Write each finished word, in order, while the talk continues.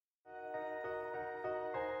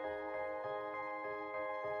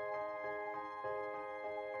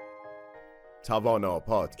توانا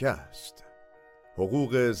پادکست،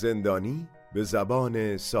 حقوق زندانی به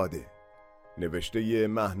زبان ساده، نوشته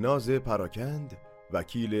مهناز پراکند،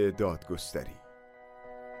 وکیل دادگستری.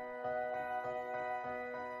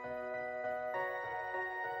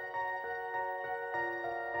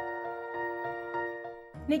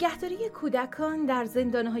 نگهداری کودکان در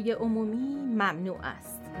زندان‌های عمومی ممنوع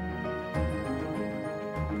است.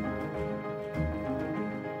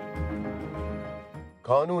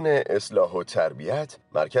 کانون اصلاح و تربیت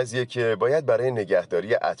مرکزیه که باید برای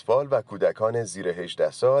نگهداری اطفال و کودکان زیر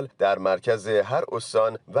 18 سال در مرکز هر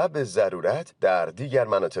استان و به ضرورت در دیگر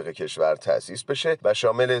مناطق کشور تأسیس بشه و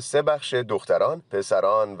شامل 3 بخش دختران،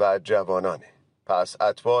 پسران و جوانانه. پس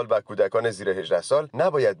اطفال و کودکان زیر 18 سال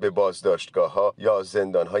نباید به بازداشتگاه‌ها یا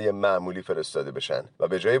زندان‌های معمولی فرستاده بشن و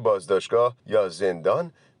به جای بازداشتگاه یا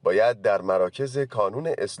زندان باید در مراکز کانون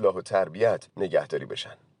اصلاح و تربیت نگهداری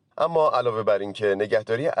بشن. اما علاوه بر این که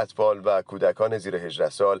نگهداری اطفال و کودکان زیر 18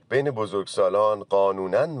 سال بین بزرگسالان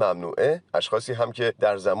قانوناً ممنوعه، اشخاصی هم که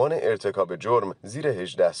در زمان ارتکاب جرم زیر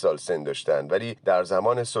 18 سال سن داشتن ولی در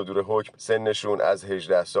زمان صدور حکم سنشون از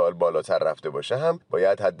 18 سال بالاتر رفته باشه هم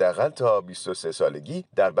باید حداقل تا 23 سالگی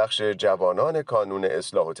در بخش جوانان کانون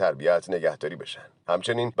اصلاح و تربیت نگهداری بشن.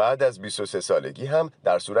 همچنین بعد از 23 سالگی هم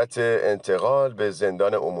در صورت انتقال به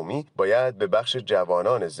زندان عمومی باید به بخش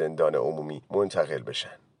جوانان زندان عمومی منتقل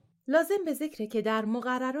بشن. لازم به ذکره که در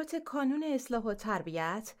مقررات کانون اصلاح و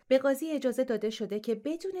تربیت به قاضی اجازه داده شده که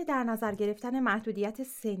بدون در نظر گرفتن محدودیت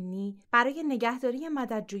سنی برای نگهداری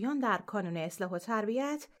مددجویان در کانون اصلاح و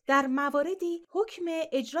تربیت در مواردی حکم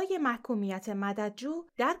اجرای محکومیت مددجو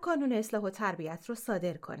در کانون اصلاح و تربیت رو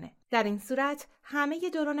صادر کنه. در این صورت همه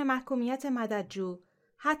دوران محکومیت مددجو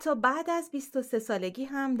حتی بعد از 23 سالگی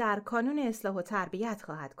هم در کانون اصلاح و تربیت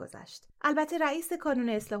خواهد گذشت. البته رئیس کانون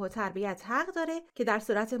اصلاح و تربیت حق داره که در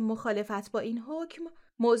صورت مخالفت با این حکم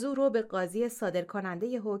موضوع رو به قاضی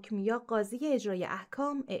صادرکننده حکم یا قاضی اجرای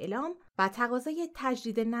احکام اعلام و تقاضای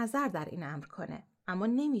تجدید نظر در این امر کنه، اما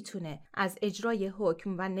نمیتونه از اجرای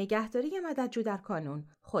حکم و نگهداری مددجو در کانون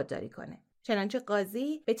خودداری کنه. چنانچه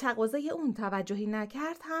قاضی به تقاضای اون توجهی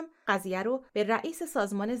نکرد هم قضیه رو به رئیس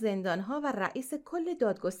سازمان زندانها و رئیس کل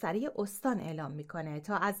دادگستری استان اعلام میکنه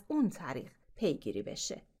تا از اون طریق پیگیری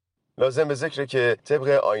بشه. لازم به ذکره که طبق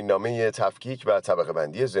آیین‌نامه تفکیک و طبقه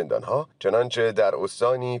بندی زندانها، چنانچه در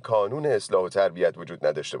استانی کانون اصلاح و تربیت وجود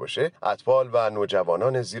نداشته باشه، اطفال و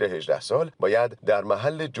نوجوانان زیر 18 سال باید در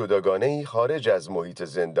محل جداگانه‌ای خارج از محیط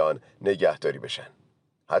زندان نگهداری بشن.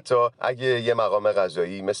 حتی اگه یه مقام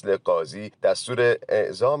قضایی مثل قاضی دستور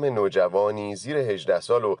اعزام نوجوانی زیر 18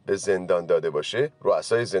 سال رو به زندان داده باشه،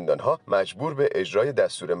 رؤسای زندانها مجبور به اجرای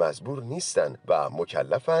دستور مزبور نیستن و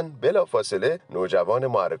مکلفن بلافاصله نوجوان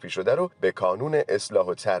معرفی شده رو به کانون اصلاح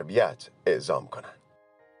و تربیت اعزام کنن.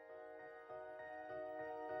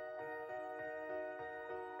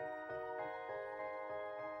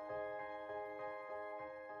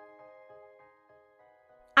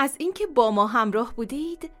 از اینکه با ما همراه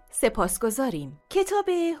بودید سپاسگزاریم. کتاب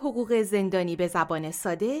حقوق زندانی به زبان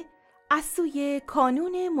ساده از سوی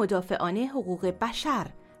کانون مدافعان حقوق بشر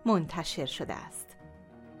منتشر شده است.